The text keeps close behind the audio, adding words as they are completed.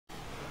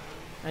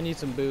I need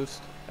some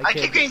boost. I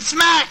keep getting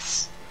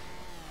smacked!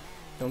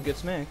 Don't get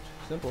smacked.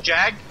 Simple.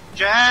 Jag!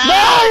 Jag!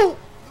 No!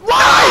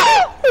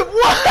 Why?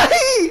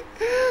 Why?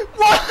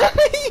 Why?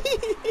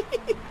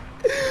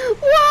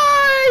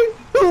 Why?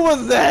 Who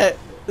was that?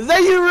 Is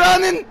that you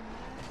running?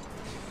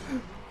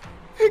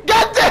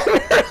 God damn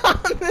it,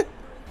 Ronin!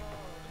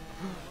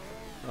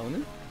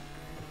 Ronin?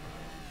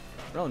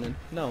 Ronin?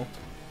 No.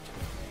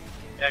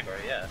 Jaguar,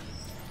 yeah.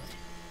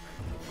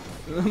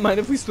 Mind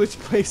if we switch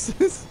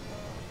places?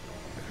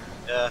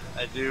 Yeah,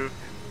 I do.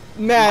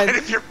 Man. Mind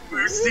if you're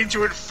boosting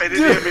to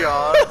infinity and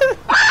beyond?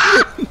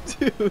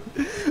 Dude,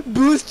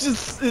 boost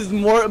just is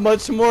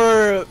much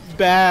more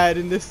bad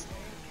in this.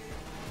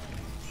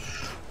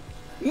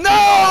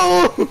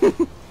 No!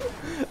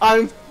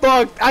 I'm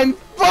fucked. I'm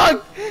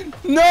fucked.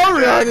 No,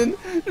 running,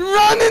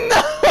 running,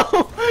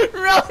 no,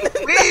 running.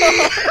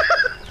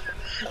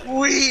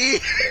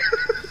 We.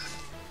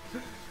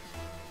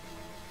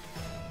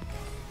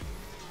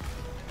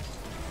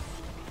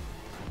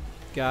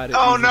 Got it.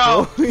 Oh easy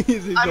no! Go.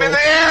 Easy I'm go. in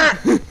the air.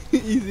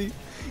 Easy,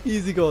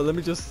 easy go. Let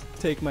me just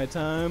take my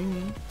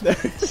time.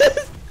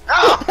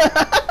 Oh!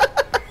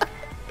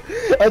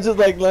 I was just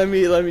like, let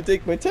me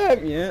take my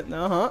time. Yeah,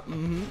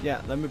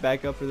 yeah. Let me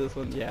back up for this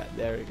one. Yeah,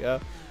 there we go.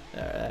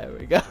 There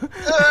we go.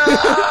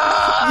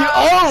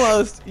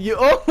 you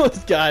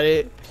almost got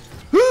it.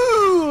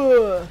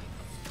 Woo!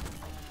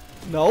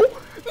 No.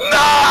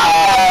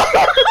 No!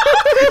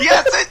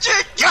 Yes,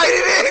 Jack! Guide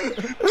it in!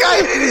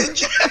 Guide it in,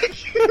 Jack!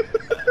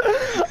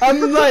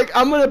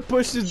 I'm gonna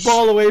push this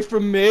ball away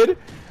from mid.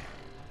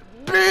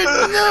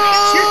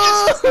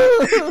 No!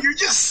 You're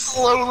just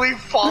slowly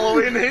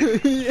following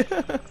it.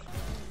 Yeah.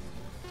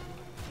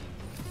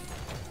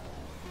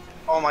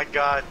 Oh my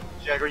god,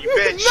 Jagger, you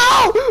bitch!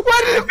 No!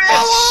 Why did it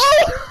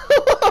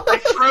fall? I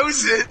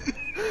froze it!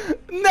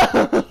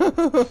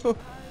 No!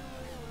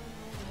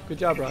 Good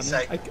job, Ron.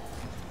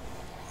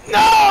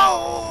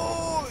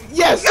 No!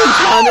 Yes, No!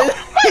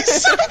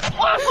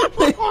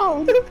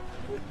 Ron!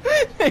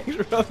 Thanks,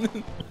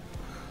 Ronan.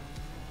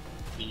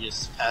 You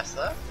just passed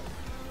that?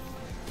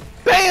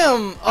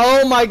 Bam!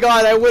 Oh my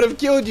god, I would have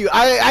killed you.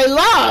 I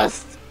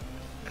lost!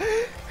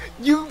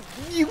 You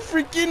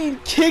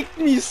freaking kicked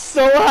me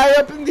so high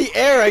up in the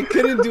air, I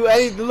couldn't do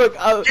anything. Look,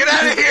 get out of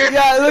here!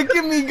 Yeah, look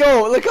at me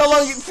go. Look how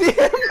long it's see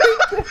him.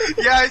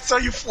 Yeah, I saw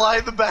you fly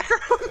in the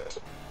background.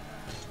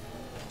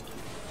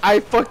 I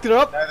fucked it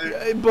up,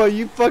 but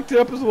you fucked it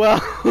up as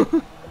well.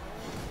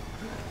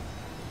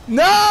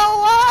 No,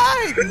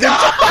 why? No!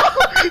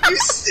 You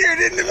steered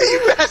into me,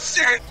 you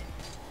bastard!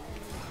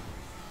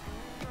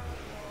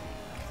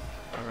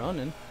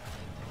 Ronan.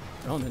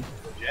 Ronan.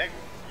 Jagger.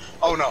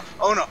 Oh no,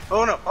 oh no,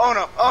 oh no, oh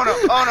no, oh no,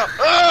 oh no.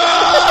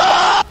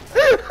 Ah!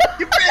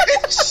 You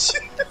bitch!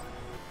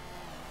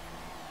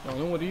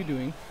 Ronan, what are you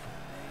doing?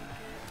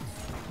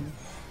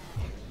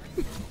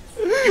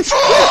 You fool!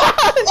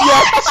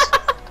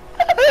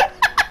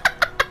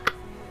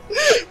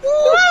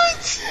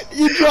 What?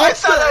 You dropped I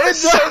thought I was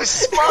so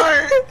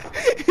smart!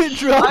 It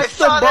drops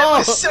the ball! I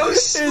was so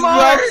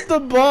smart! It drops the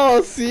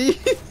ball, see?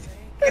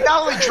 It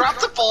not only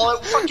dropped the ball,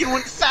 it fucking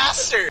went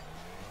faster!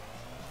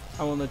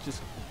 I won't let you.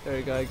 There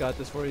you go, I got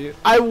this for you.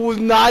 I was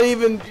not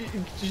even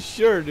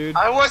sure, dude.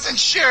 I wasn't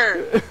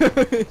sure!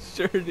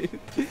 Sure, dude.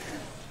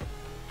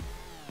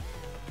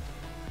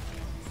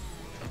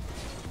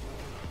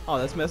 Oh,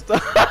 that's messed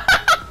up.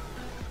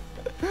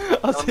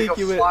 I'll take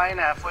you in. Flying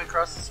halfway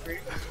across the screen.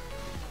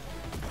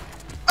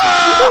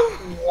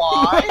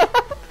 Why?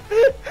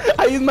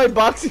 I used my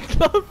boxing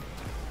glove.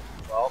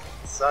 Well,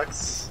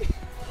 sucks.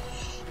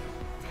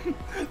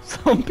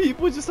 Some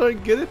people just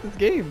aren't good at this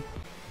game.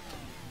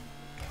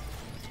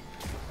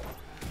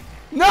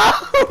 No!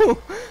 No!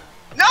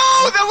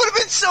 That would have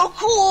been so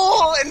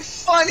cool and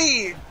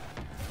funny!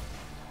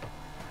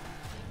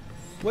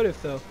 What if,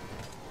 though?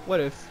 What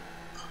if?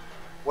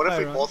 What if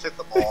we both hit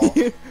the ball?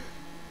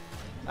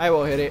 I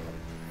will hit it.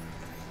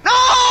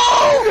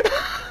 No!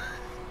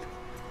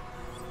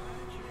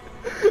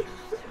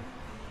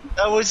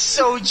 That was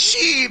so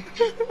cheap!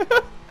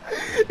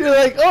 You're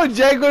like, oh,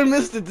 Jaguar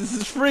missed it, this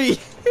is free.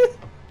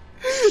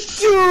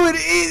 Dude,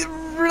 it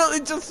really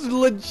just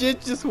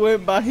legit just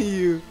went by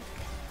you.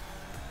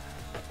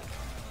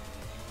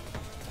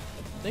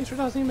 Thanks for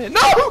tossing me.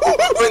 No!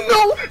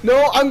 No!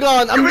 No, I'm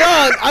gone, I'm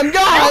gone, I'm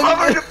gone! You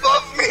hovered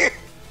above me!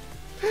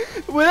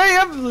 When I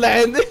have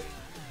landed...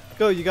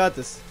 Go, you got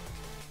this.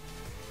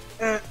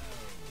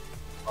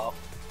 Oh.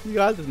 You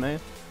got this, man.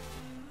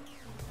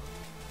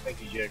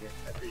 Thank you, Jagger.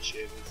 I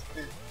appreciate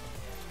this.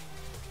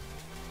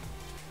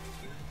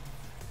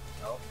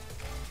 No.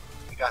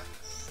 You got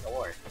this. Don't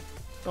worry.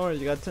 Don't worry,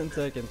 you got 10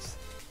 seconds.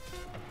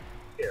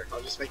 Here,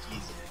 I'll just make it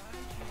easier.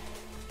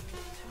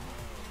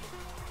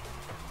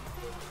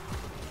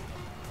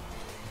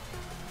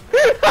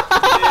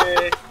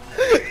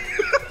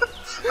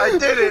 I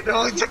did it! It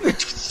only took me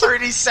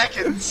 30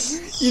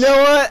 seconds! You know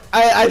what?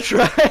 I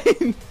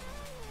tried.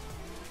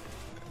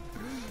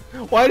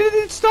 Why did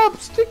it stop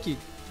sticking?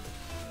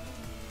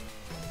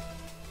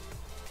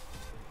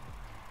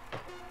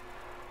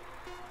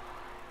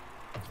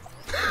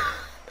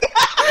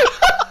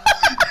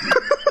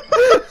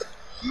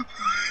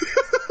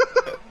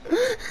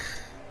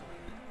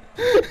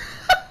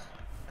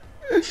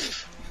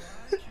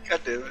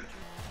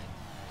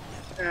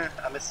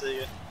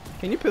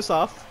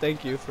 off.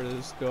 Thank you for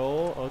this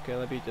goal. Okay,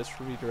 let me just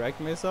redirect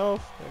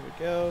myself. There we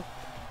go.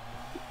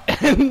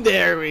 And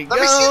there we go.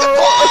 Let me see the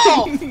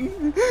ball!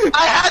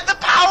 I had the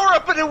power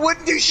up and it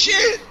wouldn't do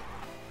shit!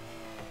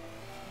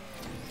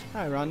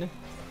 Hi, Ronin.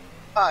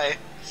 Hi.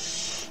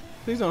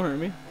 Please don't hurt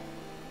me.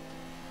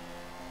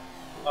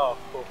 Oh,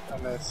 cool. I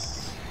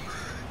missed.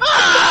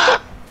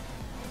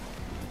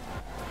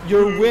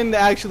 Your wind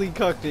actually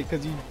cucked it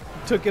because you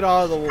took it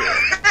out of the wall.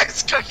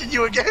 It's cucking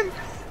you again?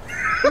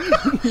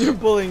 You're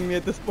bullying me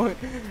at this point.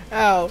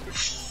 Ow.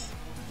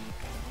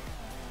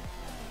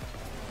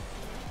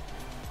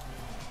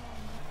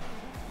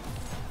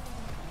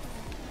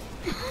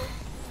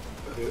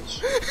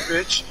 Bitch.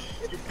 Bitch.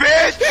 You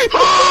bitch!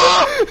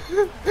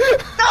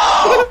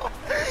 No!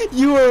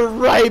 You were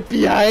right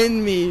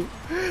behind me.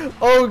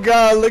 Oh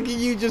god, look at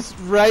you just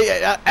right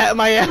at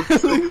my ass.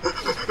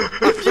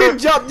 If you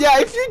jumped, yeah,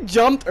 if you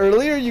jumped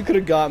earlier, you could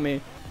have got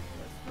me.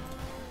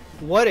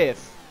 What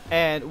if?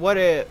 And what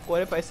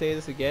if I say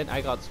this again?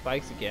 I got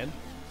spikes again.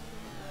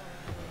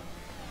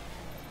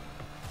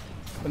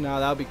 But now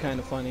that would be kind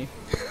of funny.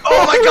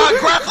 Oh my god,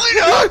 grappling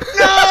hook!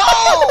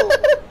 No!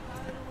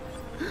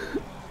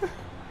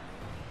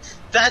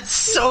 That's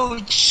so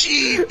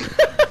cheap!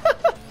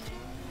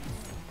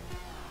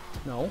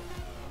 No.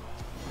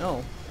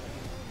 No.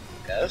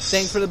 Yes.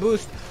 Thanks for the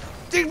boost.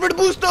 Thanks for the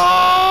boost! Oh!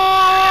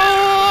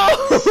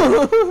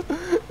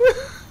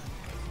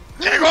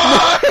 Take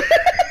on!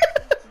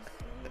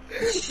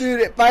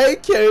 Dude, if I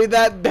carry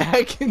that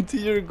back into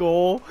your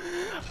goal,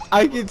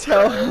 I can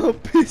tell how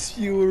pissed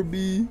you will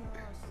be.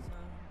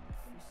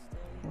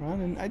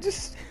 Ronin, I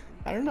don't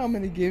know how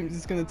many games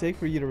it's gonna take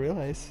for you to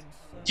realize.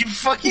 You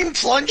fucking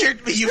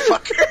plungered me, you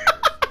fucker!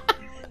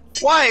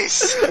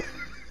 Twice!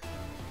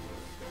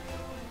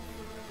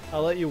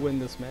 I'll let you win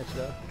this match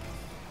though.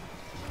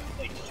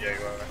 Thank you,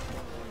 Jaguar.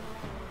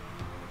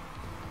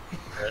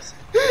 Chris.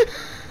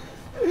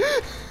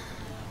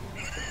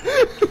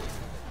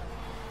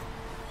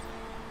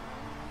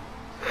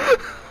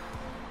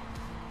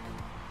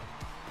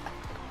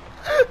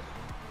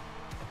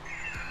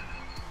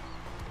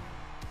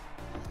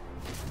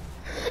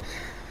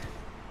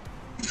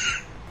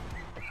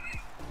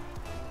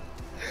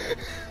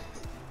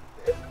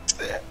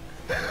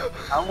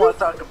 I don't want to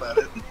talk about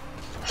it.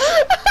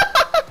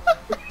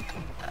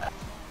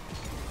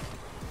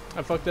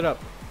 I fucked it up.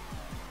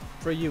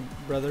 For you,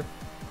 brother.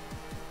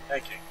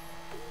 Thank you.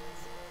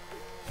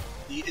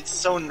 It's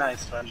so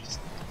nice when I'm just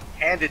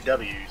handed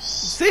W's.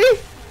 See?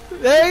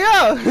 There you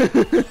go!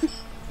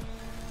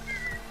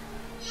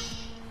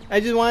 I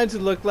just wanted to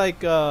look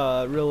like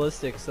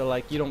realistic, so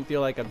like you don't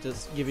feel like I'm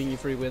just giving you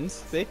free wins.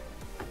 See?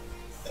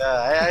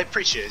 I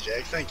appreciate it,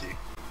 Jake. Thank you.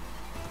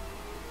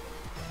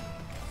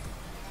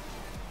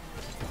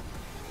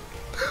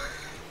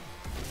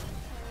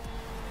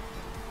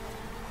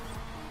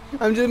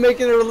 I'm just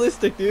making it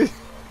realistic, dude.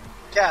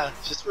 Yeah,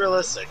 it's just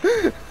realistic.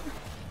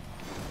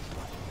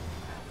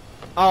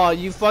 Oh,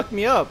 you fucked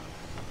me up.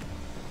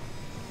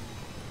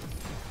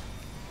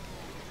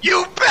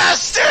 You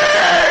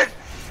bastard!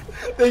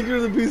 Thank you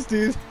for the boost,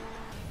 dude.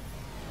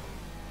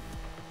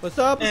 What's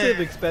the opposite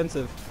of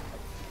expensive?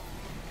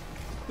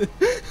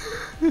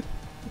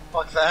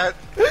 Fuck that.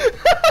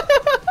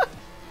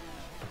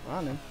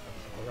 Ronin.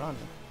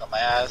 Ronin. On my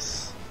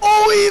ass.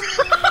 Oh, he...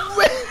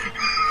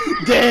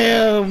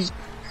 Damn!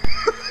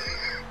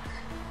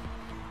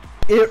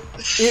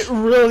 It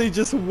really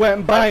just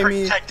went by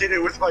me. I protected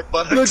it with my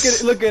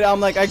buttocks. Look at it, I'm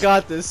like, I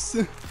got this.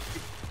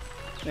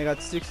 I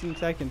got 16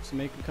 seconds to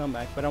make a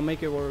comeback, but I'll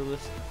make it more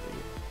realistic for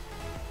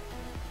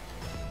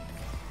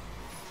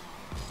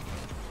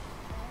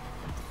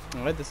you.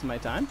 Alright, this is my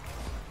time.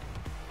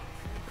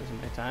 This is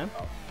my time.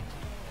 Oh.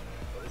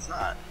 But it's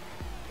not.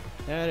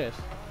 Yeah, it is.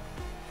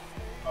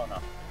 Oh no.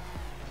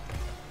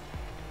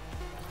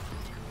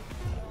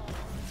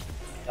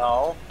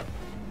 No.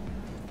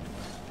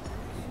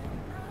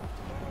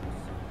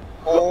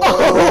 Oh,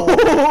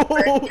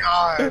 thank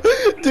God.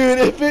 Dude,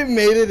 if it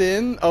made it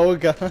in, oh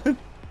god.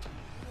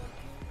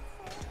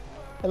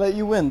 I let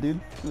you win,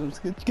 dude. Let's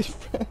get good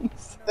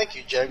friends. Thank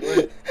you,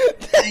 Jaguar.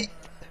 You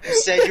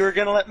said you were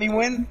gonna let me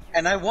win,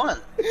 and I won.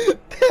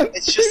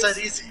 It's just that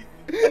easy.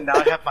 And now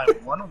I have my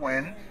one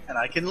win, and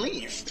I can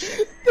leave.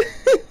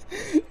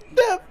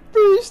 That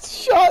first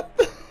shot.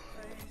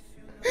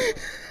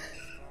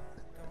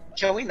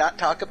 Can we not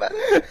talk about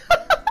it?